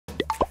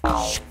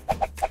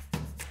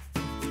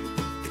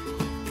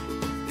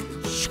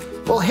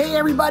Well, hey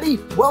everybody,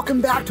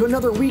 welcome back to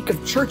another week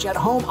of Church at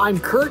Home. I'm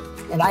Kurt,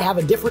 and I have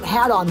a different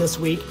hat on this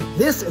week.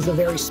 This is a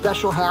very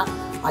special hat.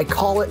 I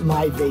call it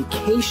my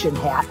vacation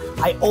hat.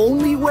 I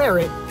only wear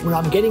it when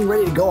I'm getting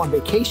ready to go on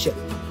vacation.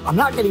 I'm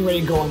not getting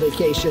ready to go on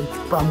vacation,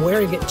 but I'm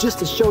wearing it just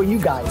to show you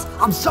guys.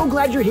 I'm so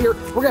glad you're here.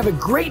 We're gonna have a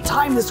great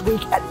time this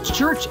week at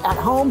Church at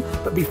Home,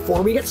 but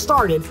before we get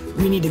started,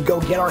 we need to go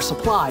get our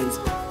supplies.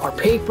 Our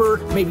paper,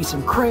 maybe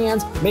some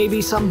crayons,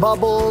 maybe some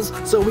bubbles,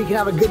 so we can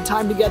have a good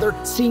time together,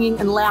 singing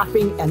and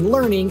laughing and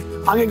learning.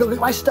 I'm gonna go get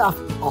my stuff.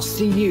 I'll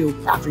see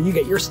you after you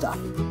get your stuff.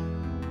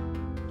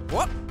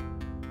 What?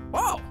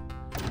 Whoa!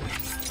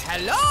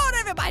 Hello,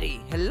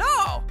 everybody!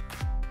 Hello!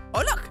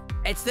 Oh, look!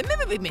 It's the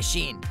Mimicry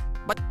machine.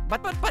 But,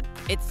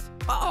 it's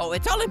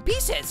all in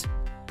pieces.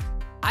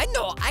 I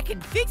know I can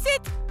fix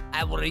it.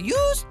 I will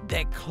use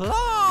the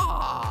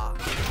claw.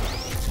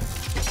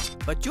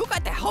 But you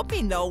got to help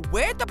me know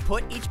where to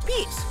put each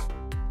piece.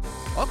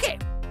 Okay,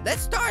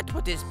 let's start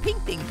with this pink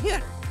thing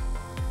here.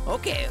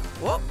 Okay,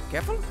 whoa,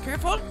 careful,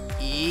 careful,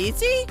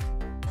 easy.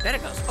 There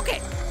it goes. Okay,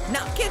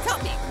 now kids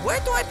help me. Where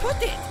do I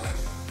put it?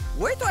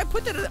 Where do I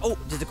put it? Oh,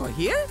 does it go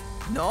here?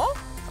 No?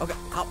 Okay,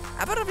 how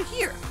about over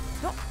here?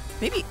 No,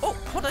 maybe, oh,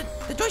 hold on,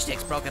 the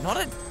joystick's broken, hold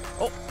on.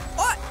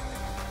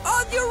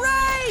 Oh, you're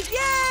right,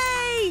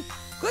 yay!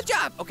 Good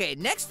job. Okay,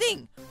 next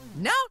thing.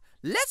 Now,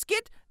 let's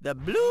get the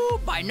blue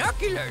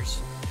binoculars.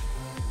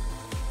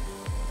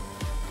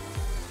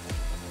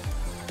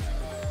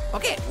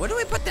 Okay, where do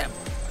we put them?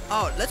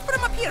 Oh, let's put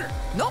them up here.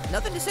 Nope,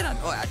 nothing to sit on.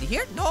 Oh,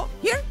 here? No,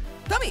 here?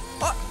 Tell me.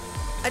 Oh,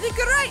 I think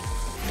you're right.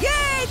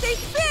 Yay, they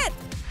fit.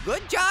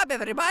 Good job,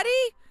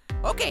 everybody.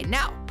 Okay,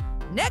 now,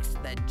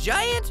 next, the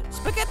giant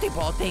spaghetti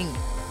ball thing.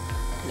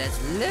 Let's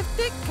lift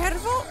it,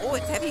 careful. Oh,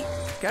 it's heavy.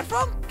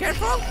 Careful,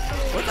 careful.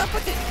 Where do I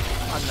put it?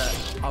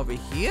 Over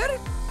here?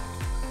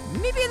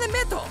 Maybe in the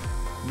middle.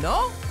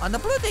 No? On the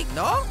blue thing?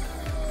 No?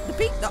 The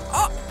pink? No.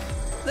 Oh!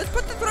 Let's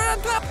put it right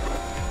on top.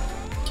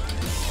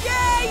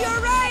 Yay,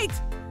 you're right!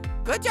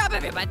 Good job,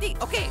 everybody.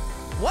 Okay,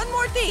 one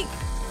more thing.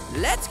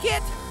 Let's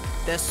get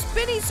the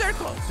spinny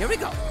circle. Here we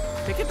go.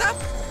 Pick it up.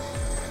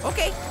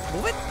 Okay,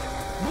 move it.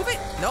 Move it.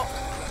 No.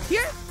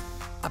 Here?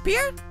 Up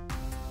here?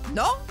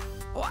 No?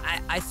 Oh,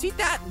 I see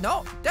that.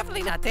 No,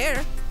 definitely not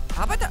there.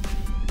 How about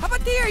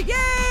there?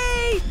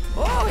 Yay!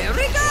 Oh, here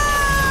we go!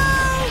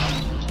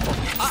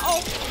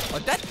 Uh-oh. Oh,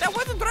 that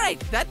wasn't right.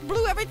 That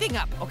blew everything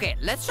up. Okay,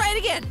 let's try it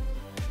again.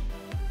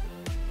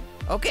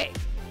 Okay,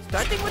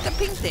 starting with the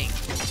pink thing.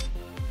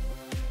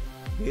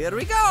 Here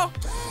we go.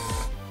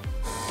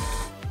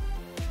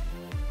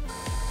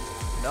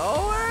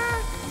 Nowhere.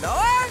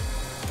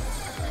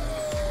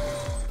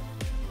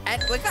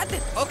 And we got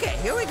it. Okay,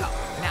 here we go.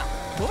 Now,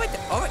 move it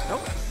over.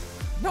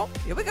 No,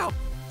 here we go.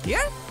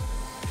 Here?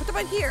 What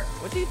about here?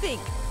 What do you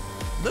think?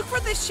 Look for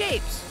the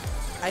shapes.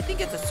 I think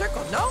it's a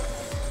circle, no?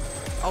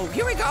 Oh,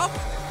 here we go.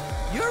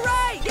 You're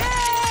right,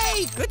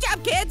 yay! Good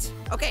job, kids.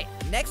 Okay,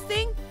 next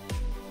thing.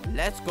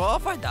 Let's go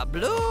for the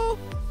blue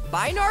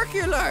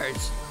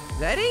binoculars.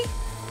 Ready?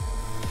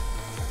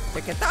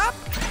 Pick it up.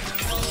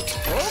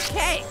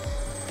 Okay.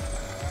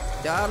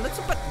 Let's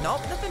put, no,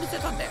 nothing to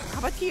sit on there. How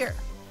about here?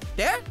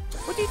 There?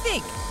 What do you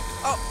think?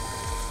 Oh.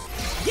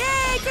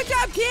 Yay! Good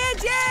job,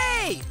 kids!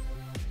 Yay!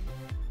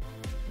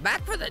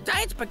 Back for the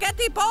giant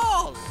spaghetti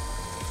ball.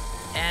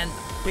 And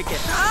pick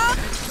it up.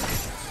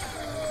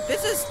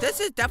 This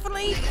is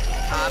definitely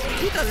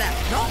to the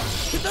left. No,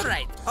 to the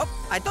right. Oh,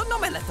 I don't know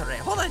my left or right.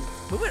 Hold on.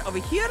 Move it over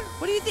here.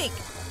 What do you think?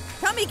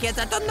 Tell me, kids.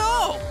 I don't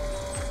know.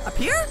 Up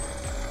here?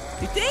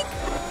 You think?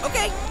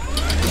 Okay.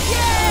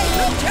 Yay!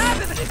 Good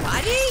job,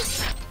 everybody.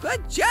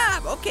 Good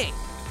job. Okay.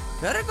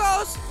 There it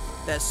goes.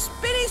 The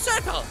spinning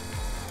circle.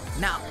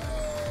 Now,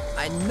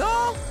 I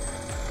know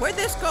where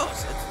this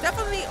goes. It's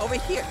definitely over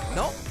here.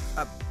 No,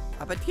 up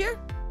at here?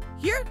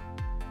 Here?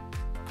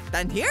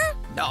 Down here?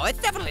 No, it's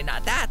definitely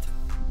not that.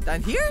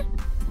 Down here?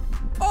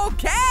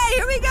 Okay,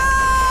 here we go!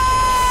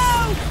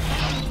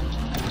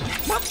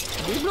 Whoop,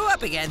 we blew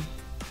up again.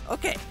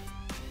 Okay,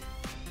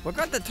 we're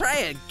going to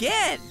try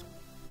again.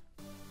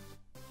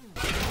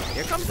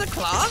 Here comes the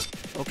claw.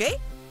 Okay,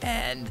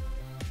 and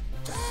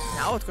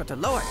now it's going to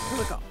lower. Here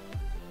we go.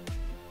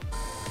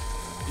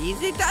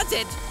 Easy does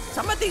it.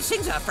 Some of these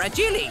things are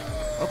fragile.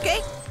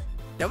 Okay,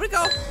 there we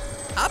go.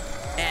 Up,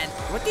 and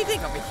what do you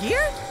think, over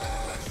here?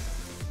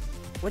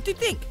 What do you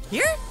think?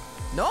 Here?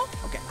 No?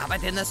 Okay, how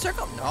about in the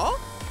circle? No?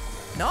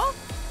 No?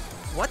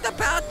 What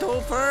about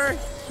over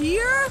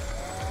here?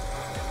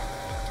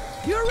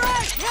 You're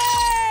right!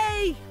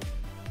 Yay!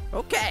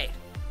 Okay,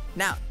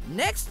 now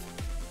next,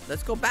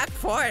 let's go back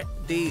for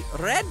the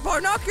red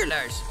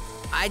binoculars.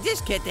 I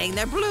just kidding,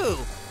 they're blue.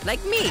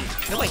 Like me.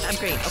 No, wait, I'm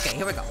green. Okay,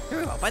 here we go. Here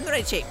we go. Find the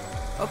right shape.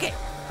 Okay,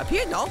 up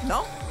here? No,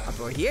 no. Up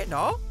over here?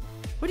 No.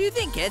 What do you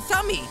think, kids?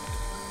 Tell me.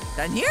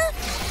 Down here?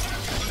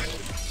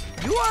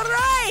 You are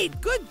right!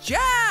 Good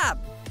job!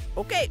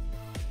 Okay.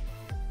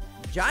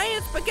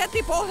 Giant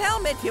spaghetti ball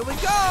helmet. Here we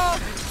go.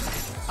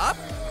 Up.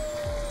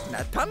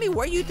 Now tell me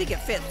where you think it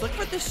fits. Look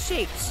for the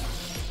shapes.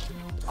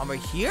 Over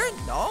here?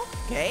 No?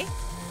 Okay.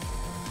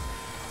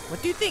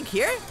 What do you think?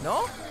 Here?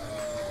 No?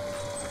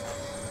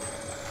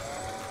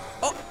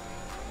 Oh!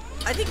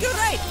 I think you're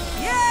right!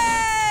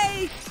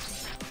 Yay!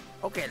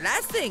 Okay,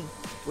 last thing.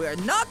 We are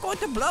not going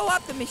to blow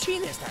up the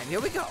machine this time.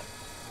 Here we go.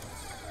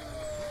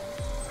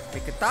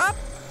 Pick it up.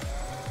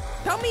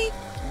 Tell me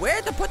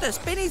where to put the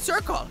spinning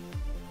circle.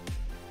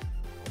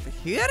 Over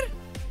here?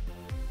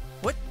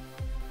 What?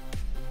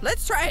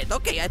 Let's try it.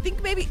 Okay, I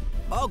think maybe...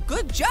 Oh,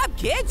 good job,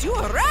 kids. You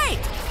were right.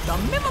 The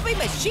Mimobee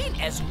machine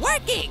is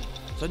working.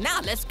 So now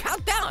let's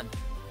count down.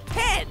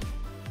 10,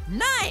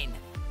 9,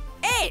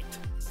 8,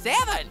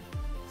 7,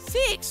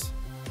 6,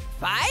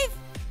 5,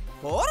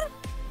 4,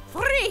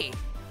 3,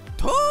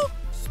 2,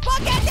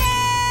 spaghetti!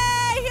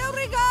 Here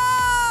we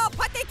go!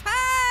 Party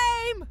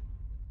time!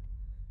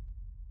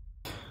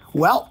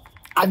 Well,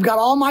 I've got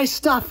all my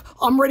stuff.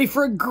 I'm ready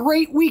for a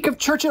great week of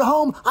church at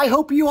home. I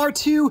hope you are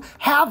too.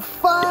 Have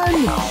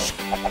fun!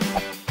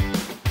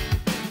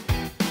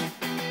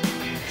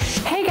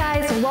 Hey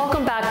guys,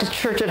 welcome back to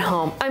Church at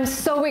Home. I'm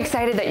so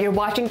excited that you're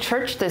watching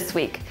church this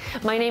week.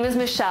 My name is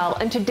Michelle,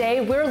 and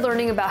today we're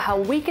learning about how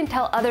we can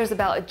tell others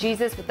about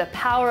Jesus with the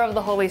power of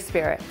the Holy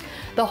Spirit.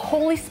 The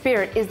Holy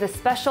Spirit is the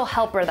special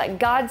helper that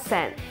God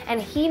sent,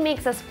 and He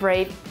makes us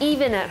brave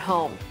even at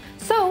home.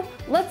 So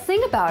let's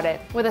sing about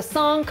it with a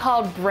song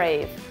called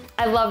Brave.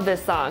 I love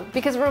this song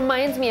because it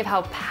reminds me of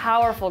how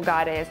powerful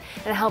God is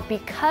and how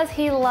because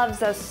He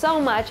loves us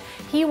so much,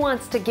 He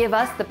wants to give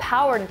us the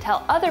power to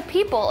tell other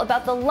people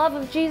about the love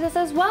of Jesus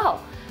as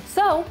well.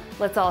 So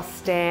let's all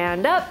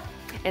stand up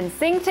and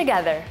sing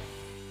together.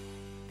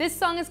 This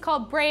song is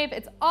called Brave.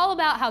 It's all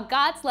about how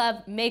God's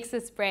love makes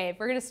us brave.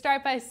 We're gonna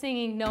start by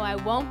singing, No, I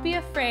won't be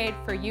afraid,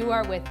 for you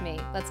are with me.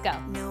 Let's go.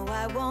 No,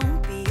 I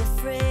won't be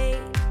afraid.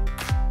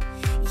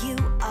 You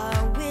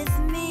are with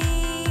me.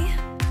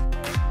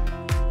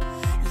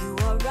 You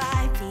are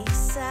right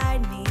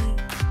beside me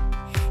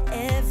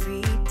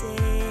every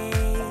day.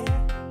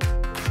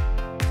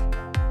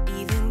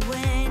 Even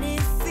when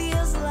it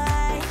feels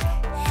like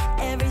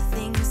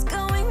everything's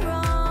going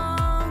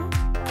wrong,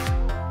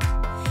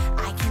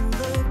 I can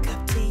look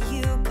up to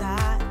you,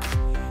 God,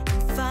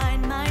 and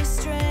find my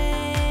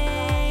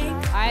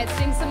strength. All right,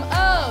 sing some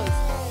O's.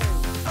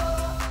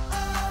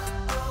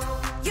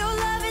 Your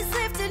love has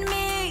lifted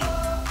me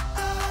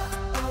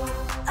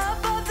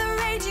above the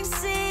raging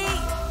sea,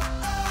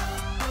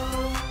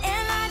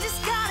 and I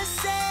just gotta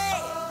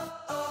say,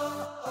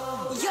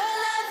 your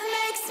love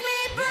makes me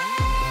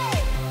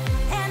brave,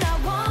 and I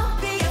won't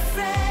be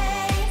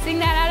afraid. Sing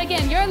that out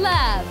again, your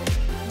love.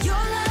 Your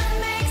love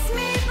makes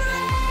me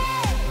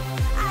brave.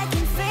 I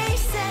can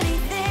face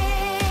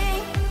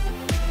anything.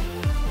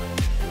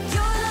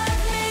 Your love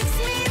makes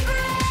me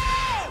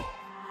brave.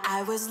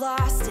 I was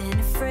lost and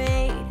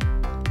afraid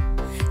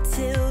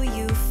till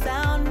you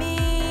found me.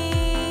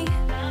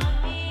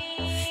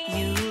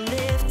 You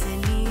lifted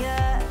me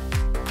up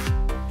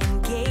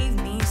and gave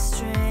me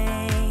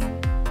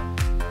strength.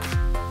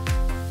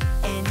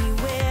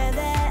 Anywhere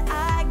that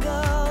I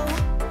go,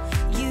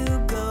 you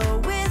go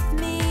with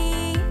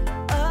me.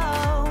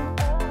 Oh,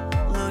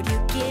 Lord, you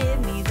give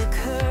me the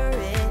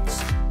courage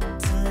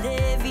to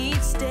live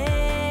each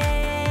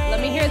day.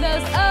 Let me hear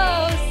those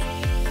O's.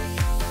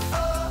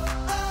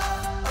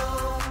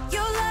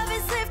 Your love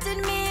has lifted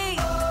me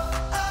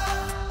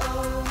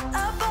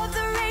above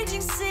the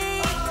raging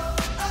sea,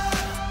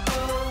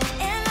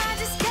 and I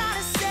just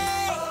gotta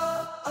say,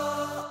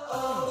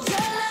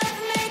 your love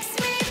makes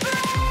me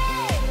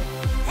brave,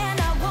 and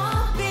I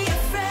won't be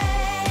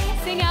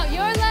afraid. Sing out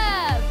your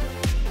love.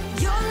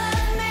 Your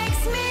love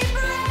makes me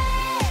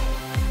brave.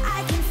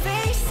 I can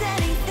face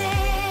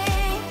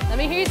anything. Let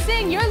me hear you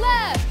sing your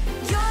love.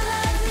 Your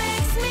love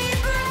makes me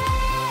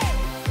brave,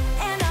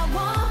 and I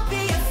won't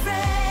be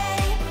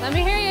afraid. Let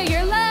me hear you,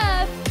 your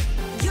love.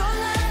 Your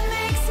love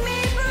makes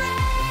me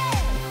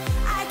brave.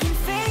 I can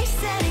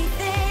face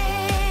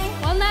anything.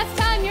 One last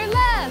time, your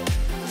love.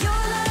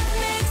 Your love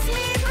makes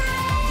me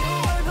brave.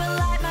 Your word will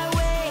light my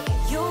way.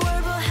 Your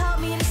word will help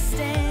me to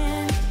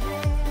stand.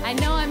 I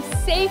know I'm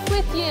safe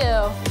with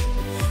you.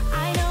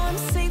 I know I'm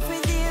safe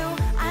with you.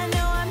 I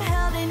know I'm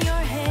held in your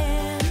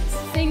hands.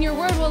 Sing your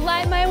word will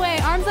light my way.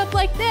 Arms up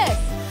like this.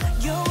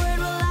 Your word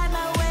will light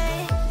my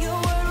way. Your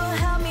word will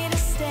help me to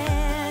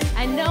stand.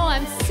 I know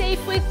I'm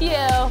safe with you.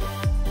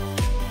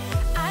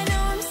 I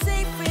know I'm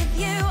safe with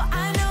you.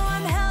 I know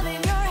I'm held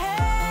in your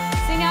hands.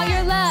 Sing out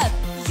your love.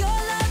 Your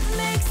love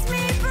makes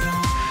me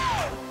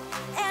brave,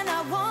 and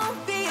I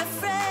won't be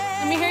afraid.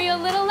 Let me hear you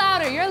a little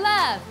louder, your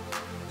love.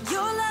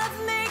 Your love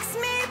makes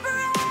me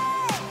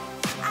brave.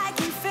 I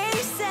can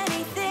face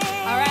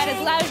anything. All right, as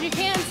loud as you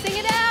can, sing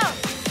it out.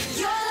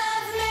 Your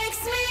love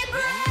makes me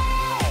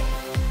brave,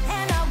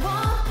 and I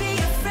won't be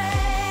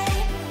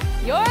afraid.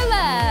 Your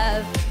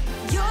love.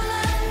 Your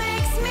love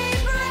makes me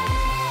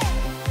brave.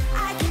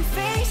 I can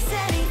face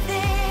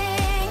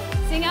anything.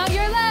 Sing out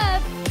your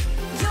love.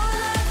 Your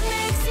love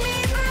makes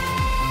me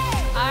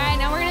brave. All right,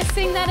 now we're gonna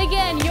sing that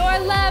again. Your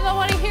love, I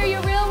wanna hear you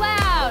real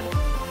loud.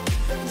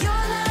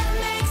 Your love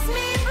makes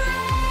me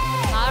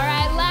brave. All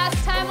right, last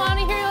time, I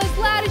wanna hear you as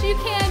loud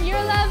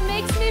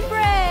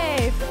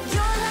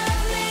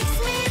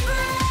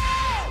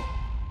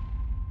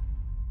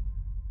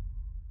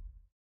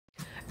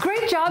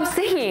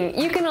singing.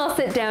 You can all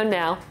sit down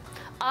now.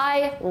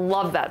 I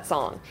love that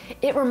song.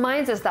 It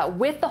reminds us that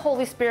with the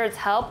Holy Spirit's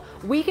help,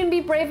 we can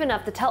be brave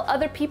enough to tell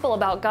other people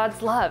about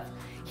God's love.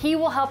 He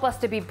will help us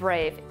to be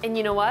brave. And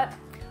you know what?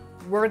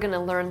 We're going to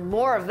learn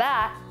more of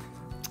that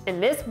in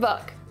this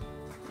book.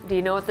 Do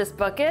you know what this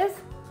book is?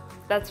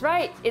 That's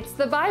right, it's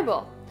the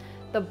Bible.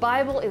 The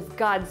Bible is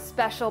God's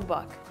special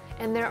book,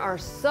 and there are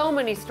so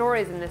many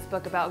stories in this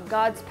book about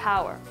God's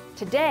power.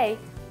 Today,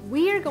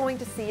 we are going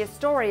to see a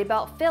story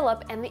about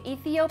Philip and the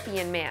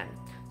Ethiopian man.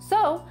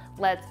 So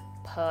let's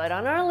put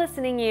on our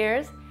listening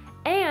ears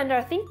and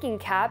our thinking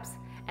caps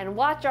and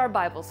watch our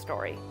Bible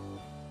story.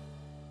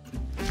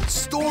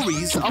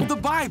 Stories of the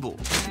Bible.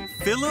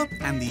 Philip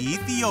and the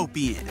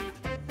Ethiopian.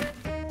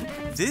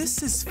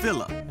 This is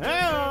Philip,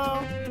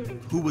 Hello.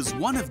 who was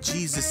one of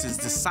Jesus'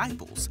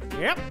 disciples.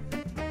 Yep.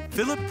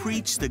 Philip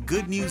preached the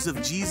good news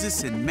of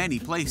Jesus in many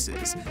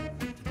places.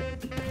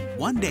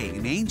 One day,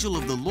 an angel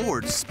of the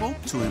Lord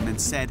spoke to him and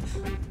said,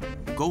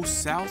 "Go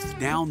south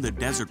down the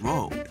desert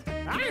road."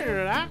 I didn't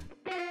know that.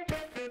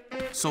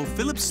 So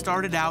Philip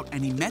started out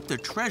and he met the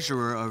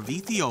treasurer of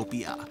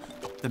Ethiopia.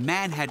 The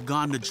man had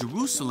gone to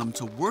Jerusalem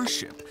to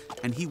worship,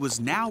 and he was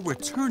now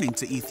returning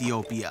to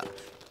Ethiopia.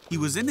 He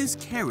was in his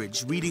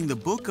carriage reading the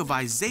book of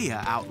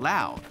Isaiah out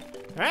loud.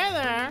 Hey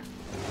there.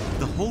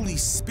 The Holy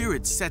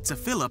Spirit said to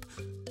Philip,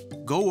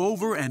 "Go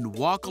over and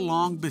walk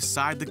along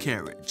beside the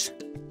carriage."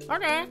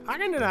 Okay, I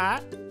can do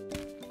that.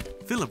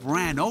 Philip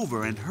ran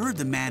over and heard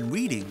the man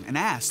reading and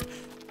asked,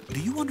 "Do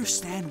you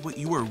understand what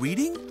you are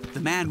reading?" The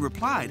man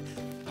replied,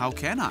 "How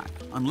can I,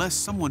 unless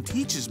someone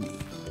teaches me?"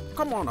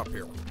 Come on up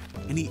here.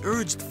 And he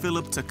urged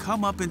Philip to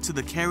come up into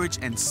the carriage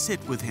and sit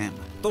with him.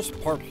 This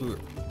part here.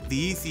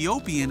 The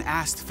Ethiopian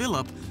asked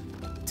Philip,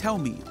 "Tell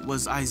me,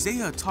 was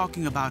Isaiah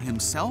talking about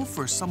himself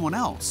or someone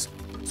else?"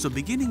 So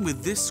beginning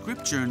with this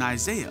scripture in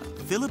Isaiah,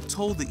 Philip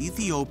told the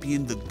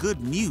Ethiopian the good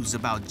news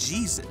about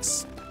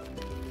Jesus.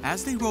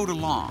 As they rode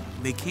along,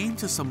 they came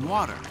to some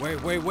water,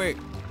 Wait.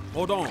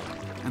 Hold on.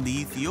 and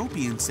the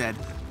Ethiopian said,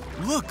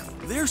 "Look,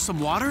 there's some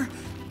water.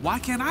 Why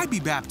can't I be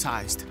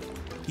baptized?"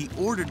 He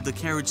ordered the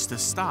carriage to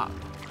stop,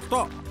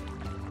 Stop.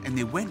 and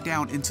they went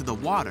down into the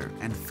water,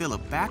 and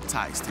Philip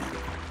baptized him.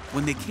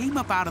 When they came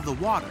up out of the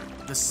water,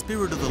 the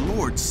Spirit of the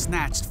Lord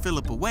snatched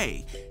Philip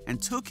away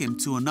and took him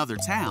to another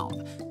town.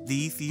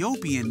 The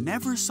Ethiopian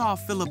never saw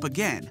Philip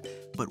again,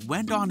 but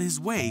went on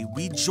his way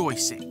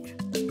rejoicing.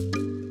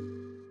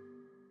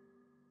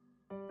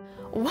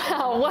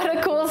 Wow, what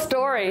a cool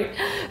story.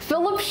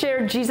 Philip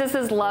shared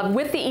Jesus' love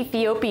with the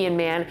Ethiopian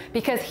man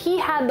because he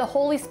had the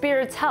Holy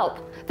Spirit's help.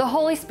 The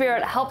Holy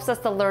Spirit helps us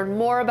to learn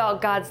more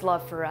about God's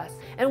love for us,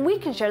 and we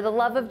can share the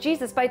love of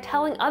Jesus by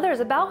telling others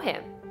about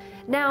him.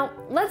 Now,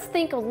 let's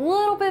think a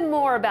little bit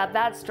more about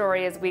that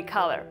story as we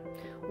color.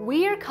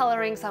 We are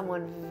coloring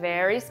someone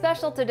very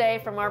special today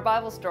from our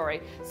Bible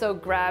story, so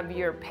grab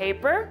your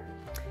paper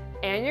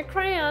and your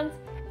crayons,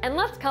 and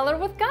let's color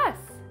with Gus.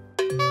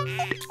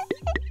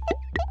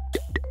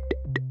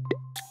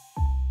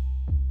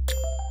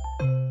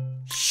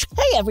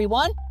 Hey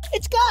everyone,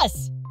 it's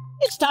Gus.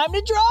 It's time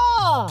to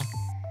draw.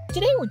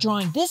 Today we're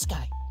drawing this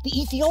guy, the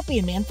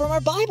Ethiopian man from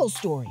our Bible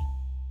story.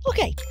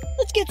 Okay,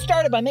 let's get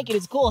started by making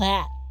his cool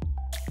hat.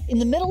 In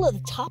the middle of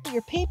the top of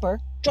your paper,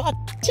 draw a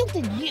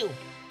tilted U.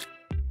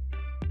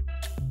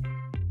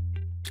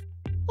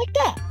 Like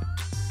that.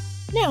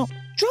 Now,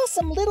 draw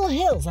some little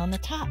hills on the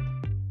top.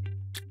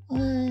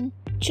 1,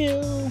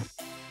 2,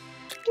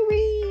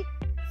 3,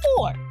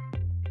 4.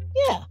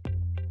 Yeah.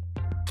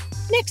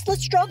 Next,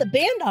 let's draw the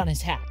band on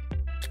his hat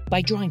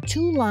by drawing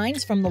 2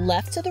 lines from the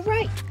left to the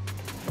right.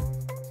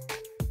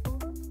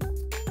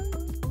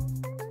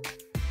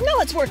 Now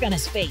let's work on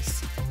his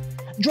face.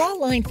 Draw a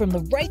line from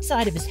the right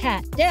side of his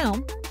hat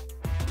down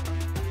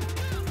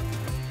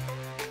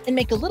and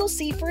make a little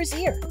C for his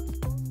ear.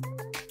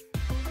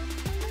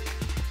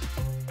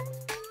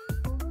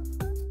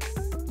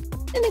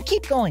 And then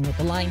keep going with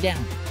the line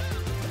down.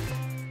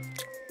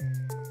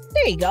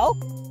 There you go.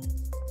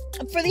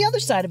 And for the other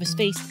side of his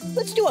face,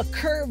 let's do a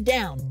curve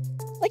down,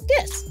 like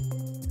this.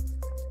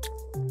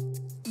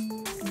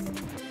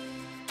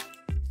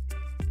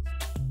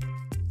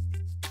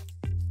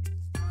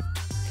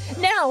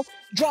 Now,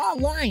 draw a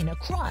line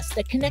across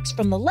that connects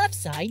from the left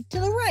side to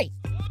the right.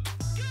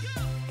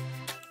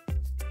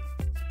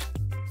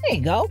 There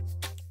you go.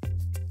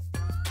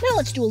 Now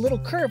let's do a little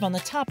curve on the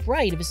top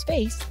right of his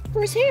face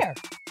for his hair.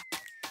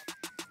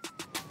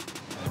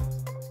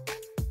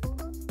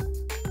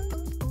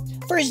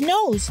 For his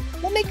nose,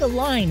 we'll make a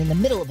line in the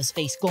middle of his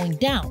face going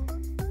down.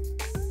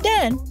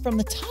 Then, from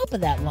the top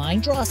of that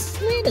line, draw a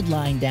slanted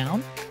line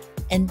down,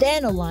 and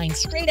then a line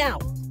straight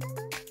out.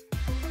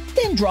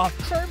 Then draw a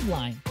curved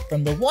line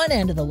from the one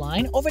end of the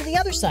line over to the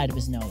other side of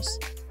his nose.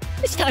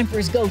 It's time for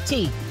his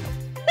goatee.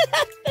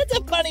 That's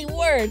a funny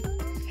word.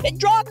 And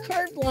draw a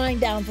curved line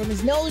down from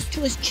his nose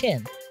to his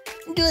chin.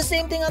 And do the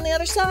same thing on the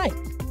other side.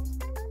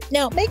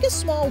 Now, make a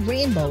small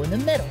rainbow in the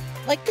middle,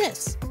 like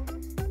this.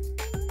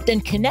 Then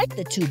connect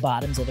the 2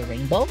 bottoms of the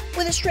rainbow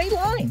with a straight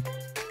line.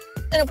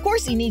 And of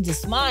course he needs a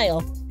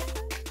smile.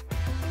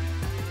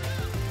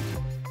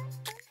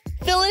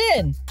 fill it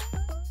in.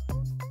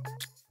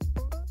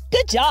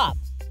 Good job.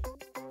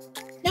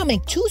 Now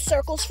make 2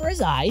 circles for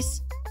his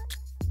eyes.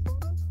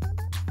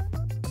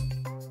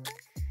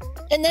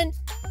 And then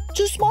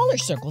 2 smaller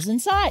circles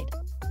inside.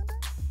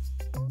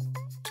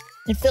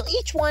 And fill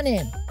each one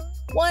in.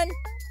 1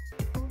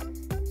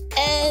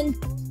 and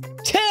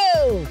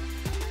 2.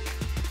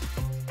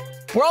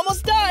 We're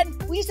almost done.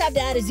 We just have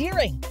to add his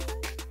earring.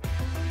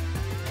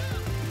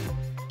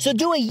 So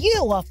do a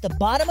U off the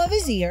bottom of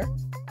his ear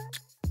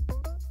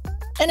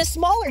and a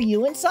smaller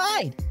U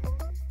inside.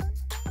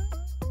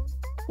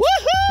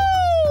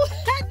 Woohoo!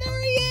 And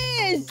there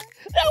he is!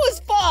 That was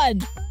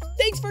fun!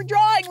 Thanks for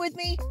drawing with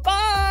me.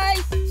 Bye!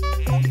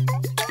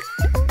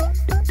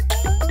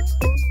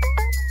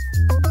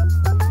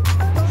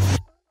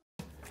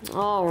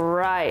 All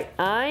right,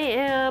 I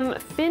am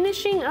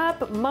finishing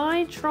up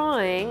my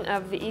drawing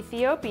of the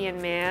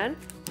Ethiopian man.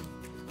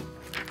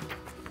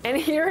 And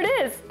here it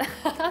is.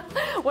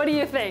 What do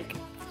you think?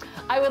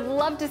 I would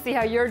love to see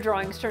how your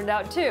drawings turned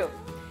out too.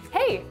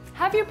 Hey,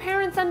 have your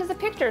parents send us a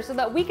picture so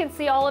that we can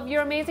see all of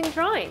your amazing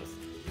drawings.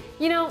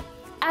 You know,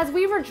 as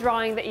we were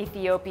drawing the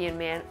Ethiopian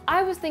man,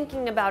 I was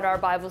thinking about our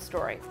Bible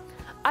story.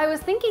 I was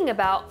thinking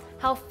about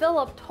how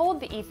Philip told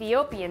the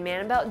Ethiopian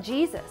man about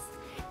Jesus.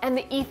 And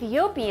the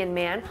Ethiopian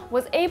man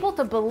was able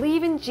to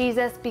believe in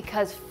Jesus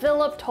because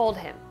Philip told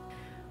him.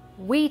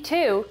 We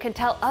too can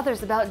tell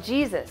others about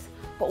Jesus,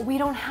 but we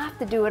don't have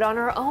to do it on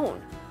our own.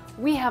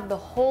 We have the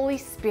Holy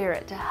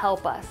Spirit to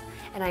help us,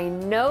 and I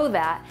know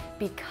that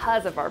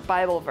because of our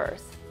Bible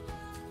verse.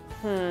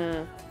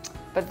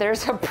 But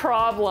there's a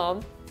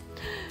problem.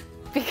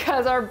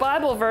 Because our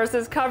Bible verse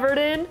is covered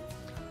in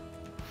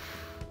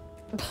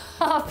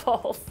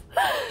bubbles.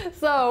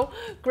 So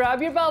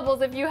grab your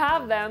bubbles if you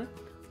have them,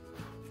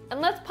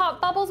 and let's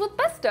pop bubbles with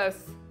Bestos.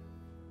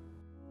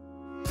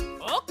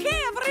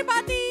 Okay,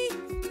 everybody,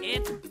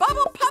 it's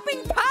bubble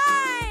popping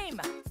time!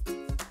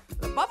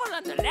 A bubble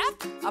on the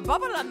left, a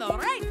bubble on the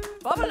right,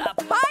 bubble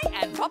up high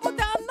and bubble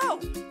down low.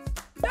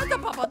 There's a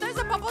bubble, there's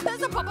a bubble,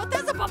 there's a bubble,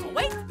 there's a bubble.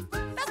 Wait,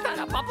 that's not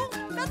a bubble,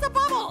 that's a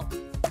bubble.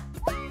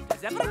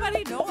 Does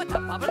everybody know what the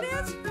bubble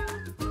is?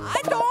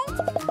 I don't,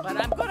 but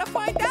I'm gonna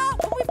find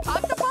out when we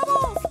pop the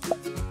bubbles.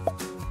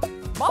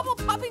 Bubble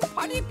popping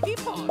party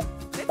people,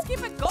 let's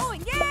keep it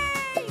going,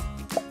 yay!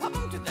 Pop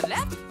them to the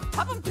left,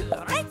 pop them to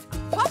the right,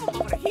 pop them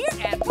over here,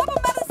 and pop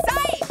them out of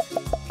sight.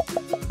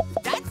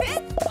 That's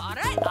it, all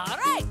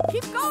right,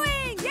 keep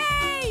going,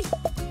 yay!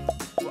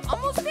 We're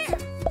almost there,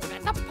 we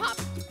got to pop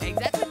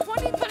exactly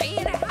 23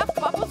 and a half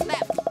bubbles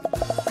left.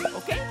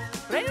 Okay,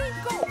 ready,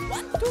 go,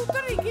 1, 2,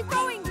 3, keep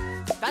going.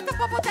 That's a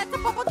bubble, that's a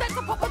bubble, that's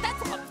a bubble,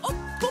 that's a bubble. Oh,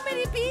 too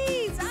many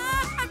bees.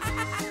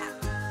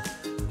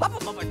 Pop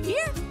them over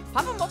here,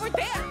 pop them over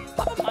there,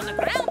 pop them on the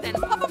ground, and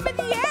pop them in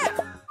the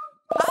air.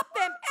 Pop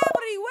them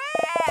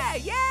everywhere,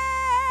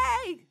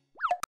 yay!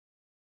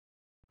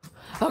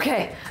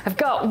 Okay, I've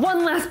got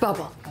one last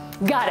bubble.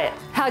 Got it.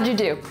 How'd you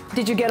do?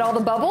 Did you get all the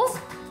bubbles?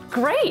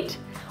 Great.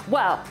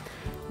 Well,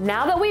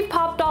 now that we've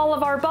popped all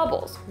of our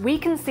bubbles, we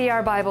can see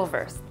our Bible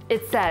verse.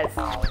 It says,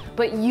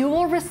 "But you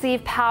will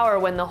receive power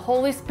when the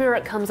Holy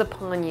Spirit comes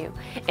upon you,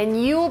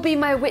 and you will be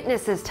my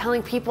witnesses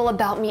telling people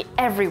about me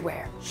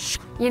everywhere."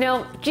 You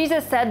know,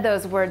 Jesus said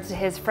those words to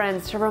his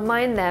friends to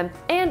remind them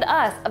and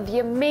us of the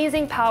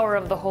amazing power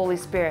of the Holy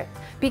Spirit.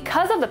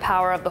 Because of the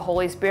power of the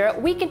Holy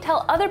Spirit, we can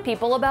tell other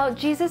people about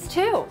Jesus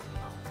too.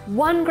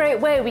 One great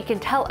way we can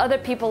tell other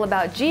people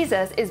about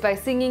Jesus is by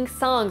singing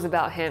songs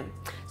about him.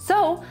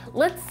 So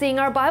let's sing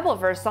our Bible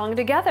verse song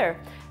together.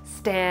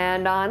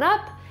 Stand on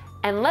up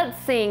and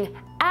let's sing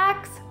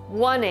Acts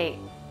 1:8.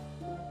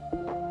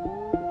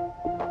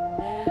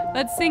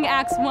 Let's sing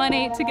Acts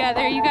 1:8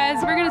 together. You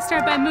guys, we're gonna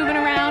start by moving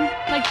around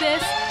like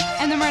this,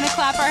 and then we're gonna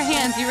clap our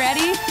hands. You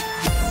ready?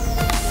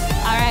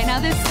 All right, now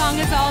this song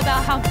is all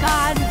about how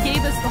God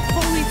gave us the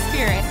Holy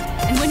Spirit,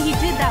 and when he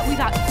did that, we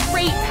got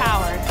great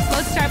power. So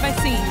let's start by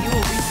singing, "You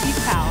will receive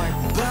power."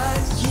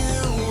 But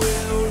you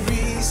will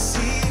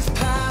receive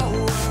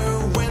power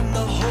when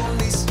the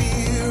Holy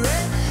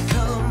Spirit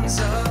comes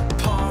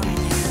upon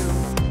you,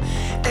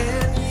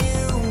 and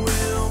you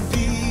will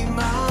be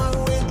my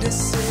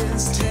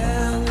witnesses,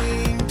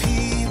 telling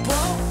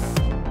people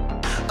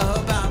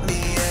about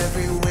me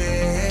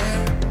everywhere.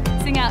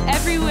 Sing out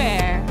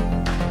everywhere.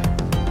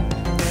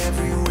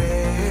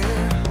 Everywhere.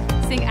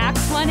 Sing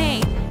Acts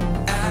 1:8.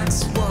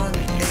 Acts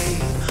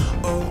 1:8.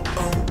 Oh,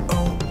 oh,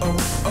 oh, oh,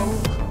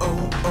 oh,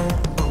 oh, oh,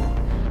 oh.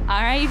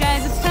 All right, you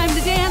guys, it's time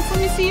to dance. Let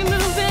me see you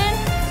moving.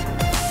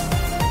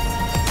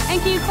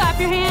 And can you clap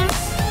your hands?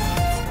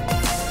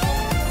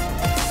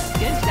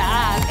 Good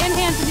job. And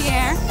hands in the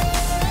air.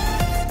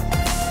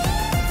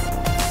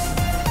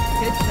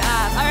 Good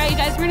job. All right, you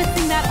guys, we're gonna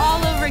sing that all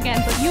over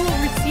again. But you will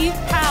receive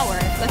power.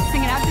 Let's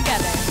sing it out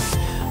together.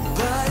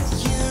 But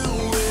you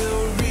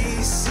will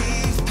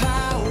receive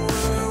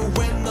power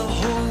when the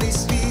Holy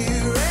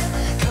Spirit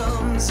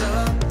comes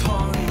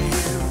upon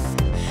you,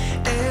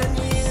 and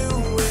you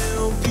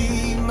will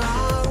be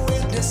my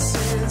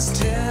witnesses,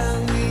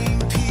 telling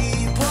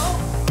people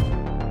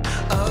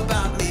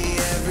about me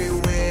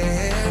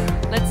everywhere.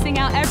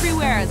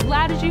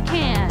 you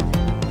can.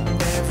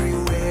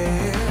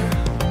 everywhere.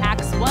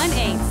 Acts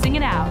 1:8, sing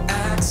it out.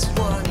 Acts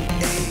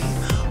 1:8.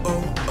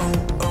 Oh, oh,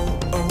 oh,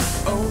 oh,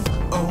 oh, oh,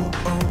 oh,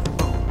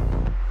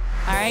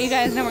 oh. All right, you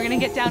guys, now we're gonna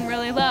get down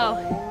really low.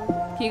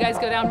 Can you guys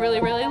go down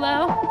really, really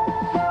low?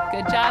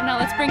 Good job, now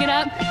let's bring it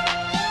up.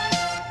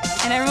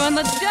 And everyone,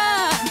 let's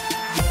jump.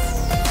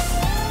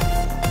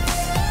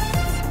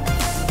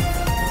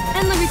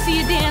 And let me see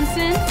you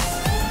dancing.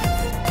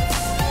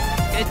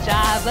 Good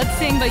job, let's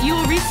sing, but you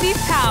will receive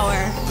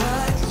power.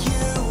 But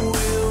you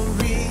will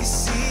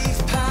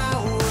receive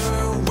power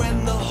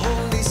when the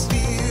Holy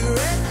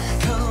Spirit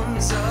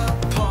comes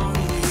upon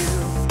you.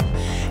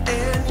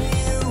 And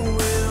you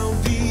will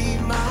be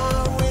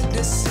my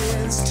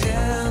witnesses,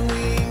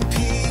 telling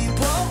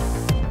people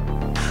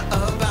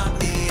about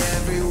me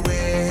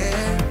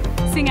everywhere.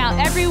 Sing out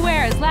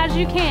everywhere as loud as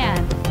you can.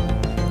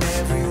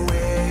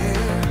 Everywhere.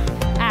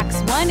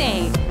 Acts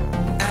 1:8.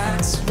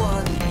 Acts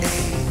 1:8.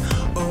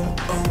 Oh,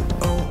 oh,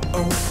 oh,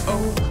 oh, oh,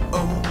 oh,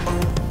 oh,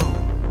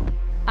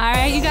 oh. All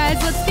right, you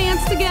guys, let's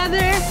dance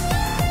together.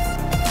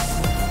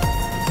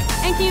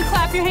 And can you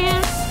clap your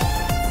hands?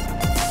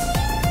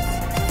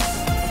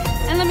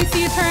 And let me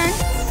see you turn.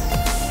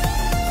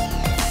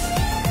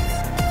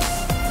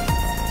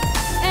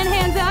 And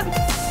hands up.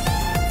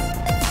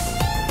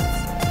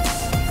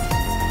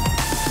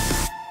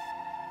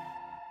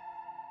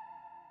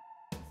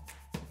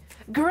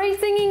 Great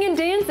singing and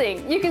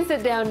dancing. You can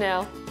sit down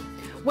now.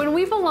 When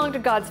we belong to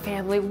God's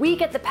family, we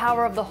get the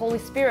power of the Holy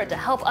Spirit to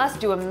help us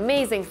do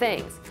amazing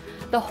things.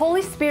 The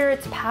Holy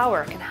Spirit's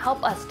power can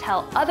help us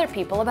tell other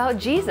people about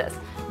Jesus,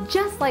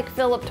 just like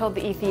Philip told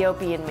the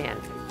Ethiopian man.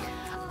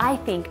 I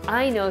think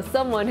I know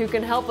someone who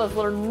can help us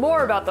learn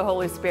more about the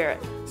Holy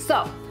Spirit.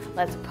 So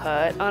let's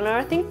put on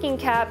our thinking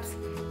caps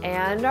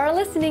and our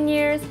listening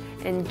ears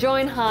and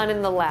join Han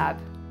in the lab.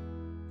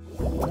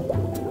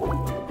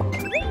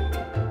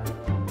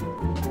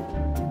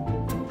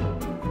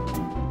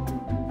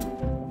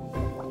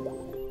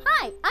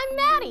 Hi, I'm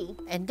Maddie.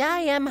 And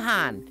I am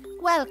Han.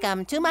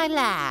 Welcome to my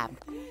lab.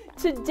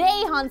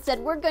 Today, Han said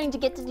we're going to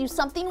get to do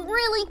something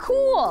really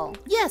cool.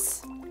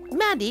 Yes,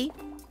 Maddie,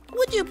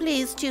 would you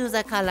please choose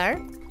a color?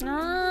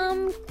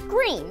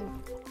 Green.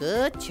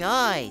 Good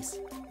choice.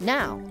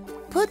 Now,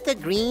 put the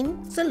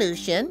green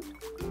solution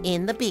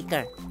in the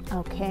beaker.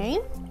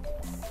 Okay.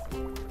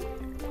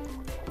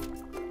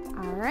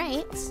 All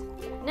right.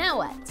 Now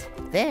what?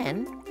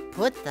 Then,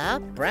 put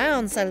the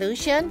brown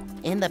solution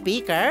in the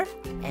beaker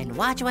and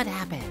watch what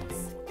happens.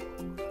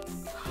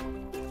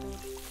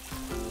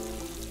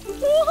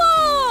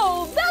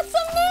 Whoa! That's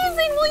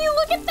amazing! Will you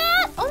look at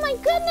that? Oh my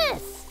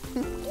goodness!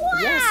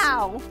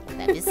 Wow! Yes,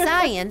 that is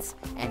science,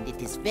 and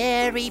it is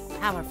very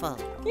powerful.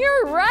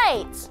 You're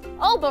right!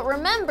 Oh, but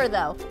remember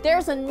though,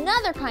 there's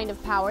another kind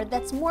of power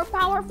that's more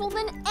powerful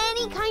than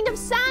any kind of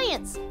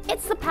science.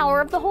 It's the power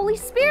of the Holy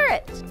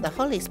Spirit. The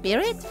Holy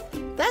Spirit?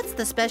 That's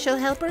the special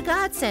helper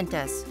God sent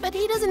us. But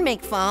he doesn't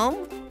make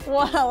foam.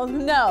 Well,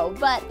 no,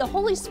 but the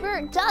Holy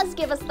Spirit does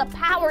give us the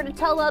power to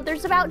tell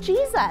others about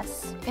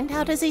Jesus. And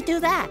how does he do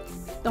that?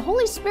 The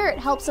Holy Spirit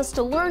helps us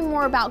to learn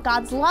more about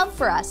God's love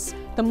for us.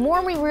 The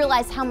more we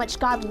realize how much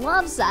God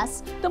loves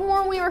us, the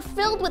more we are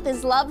filled with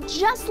His love,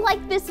 just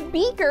like this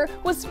beaker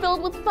was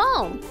filled with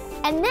foam.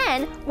 And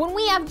then, when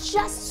we have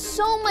just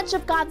so much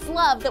of God's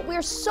love that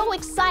we're so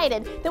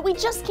excited that we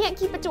just can't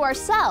keep it to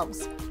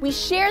ourselves, we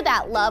share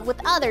that love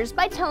with others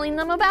by telling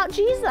them about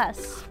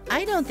Jesus.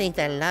 I don't think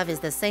that love is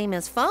the same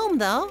as foam,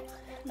 though.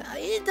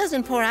 It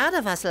doesn't pour out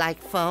of us like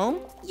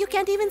foam. You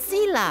can't even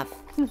see love.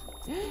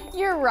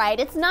 You're right,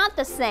 it's not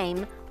the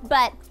same.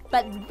 But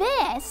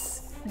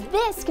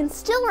this can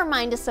still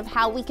remind us of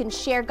how we can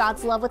share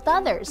God's love with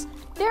others.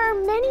 There are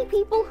many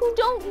people who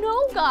don't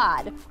know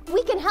God.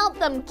 We can help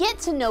them get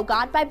to know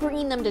God by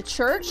bringing them to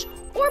church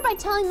or by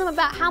telling them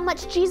about how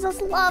much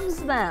Jesus loves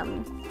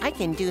them. I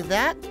can do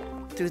that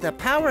through the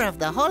power of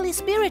the Holy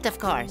Spirit, of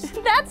course.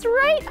 That's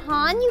right,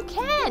 Han, you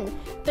can.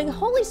 The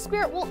Holy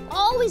Spirit will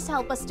always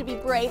help us to be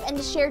brave and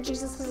to share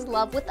Jesus'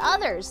 love with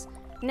others.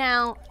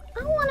 Now,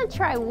 I want to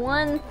try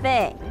one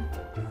thing.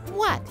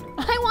 What?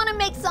 I want to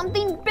make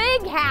something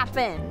big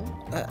happen.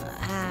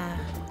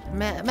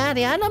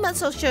 Maddie, I'm not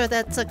so sure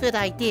that's a good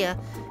idea.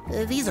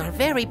 These are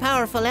very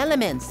powerful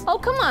elements. Oh,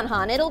 come on,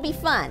 Han, it'll be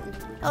fun.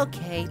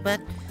 Okay, but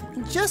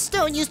just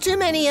don't use too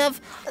many of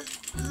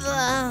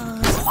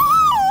the...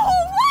 Oh,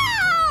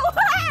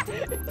 wow!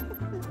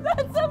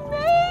 That's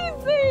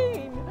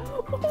amazing!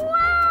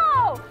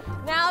 Wow!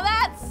 Now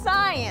that's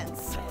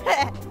science.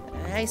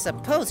 I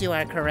suppose you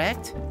are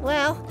correct.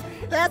 Well,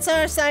 that's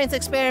our science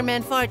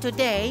experiment for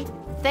today.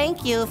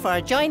 Thank you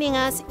for joining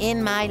us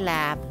in my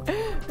lab.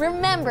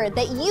 Remember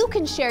that you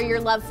can share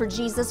your love for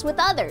Jesus with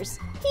others.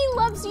 He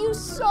loves you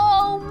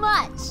so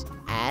much.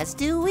 As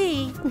do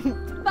we.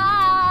 Bye.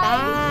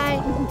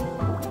 Bye.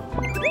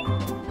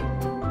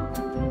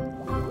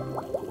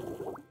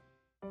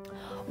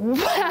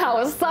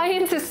 Wow,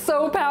 science is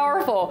so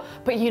powerful.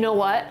 But you know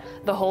what?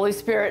 The Holy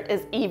Spirit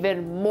is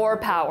even more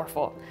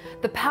powerful.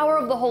 The power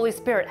of the Holy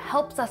Spirit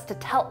helps us to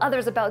tell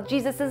others about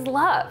Jesus'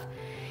 love.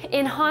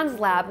 In Han's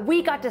lab,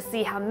 we got to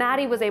see how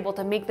Maddie was able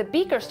to make the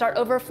beaker start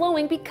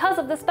overflowing because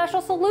of the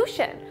special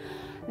solution.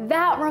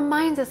 That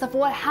reminds us of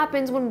what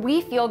happens when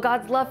we feel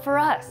God's love for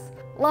us.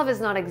 Love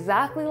is not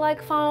exactly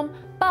like foam,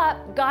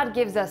 but God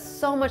gives us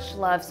so much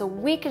love so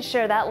we can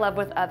share that love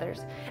with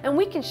others. And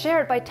we can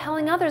share it by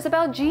telling others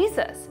about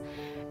Jesus.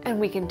 And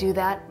we can do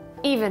that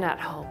even at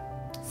home.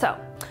 So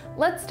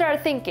let's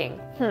start thinking,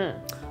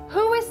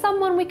 who is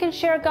someone we can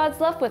share God's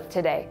love with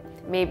today?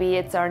 Maybe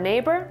it's our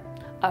neighbor,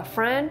 a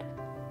friend,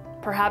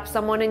 perhaps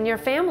someone in your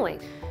family.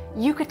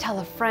 You could tell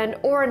a friend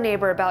or a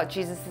neighbor about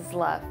Jesus'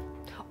 love.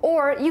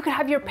 Or you could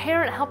have your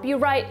parent help you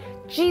write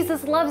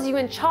 "Jesus loves you"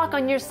 in chalk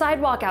on your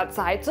sidewalk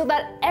outside so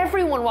that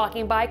everyone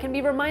walking by can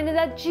be reminded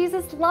that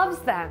Jesus loves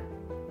them.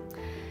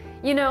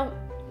 You know,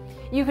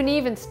 you can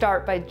even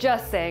start by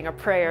just saying a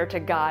prayer to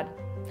God,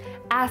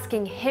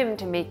 asking Him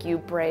to make you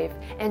brave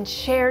and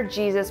share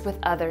Jesus with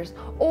others,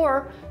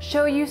 or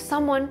show you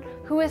someone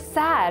who is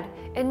sad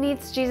and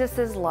needs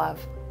Jesus'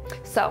 love.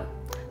 So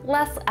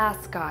let's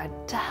ask God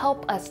to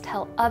help us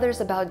tell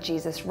others about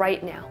Jesus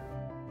right now.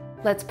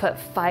 Let's put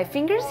 5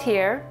 fingers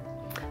here,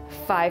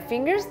 5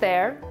 fingers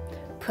there,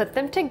 put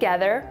them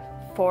together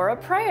for a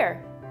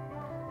prayer.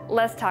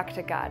 Let's talk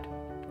to God.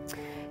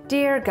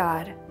 Dear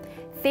God,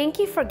 thank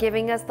you for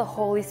giving us the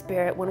Holy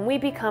Spirit when we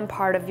become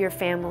part of your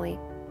family.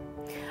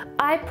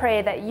 I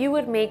pray that you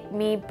would make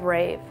me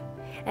brave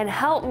and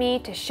help me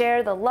to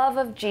share the love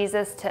of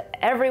Jesus to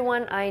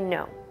everyone I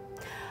know.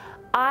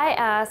 I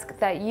ask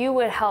that you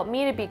would help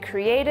me to be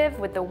creative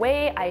with the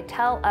way I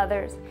tell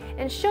others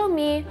and show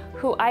me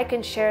who I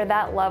can share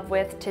that love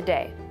with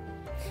today.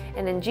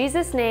 And in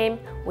Jesus' name,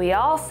 we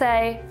all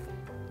say,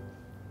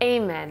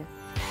 Amen.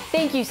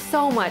 Thank you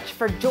so much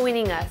for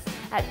joining us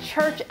at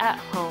Church at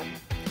Home.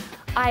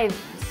 I've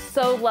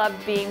so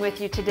loved being with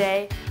you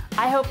today.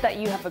 I hope that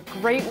you have a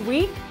great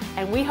week,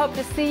 and we hope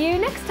to see you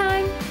next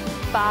time.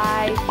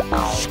 Bye.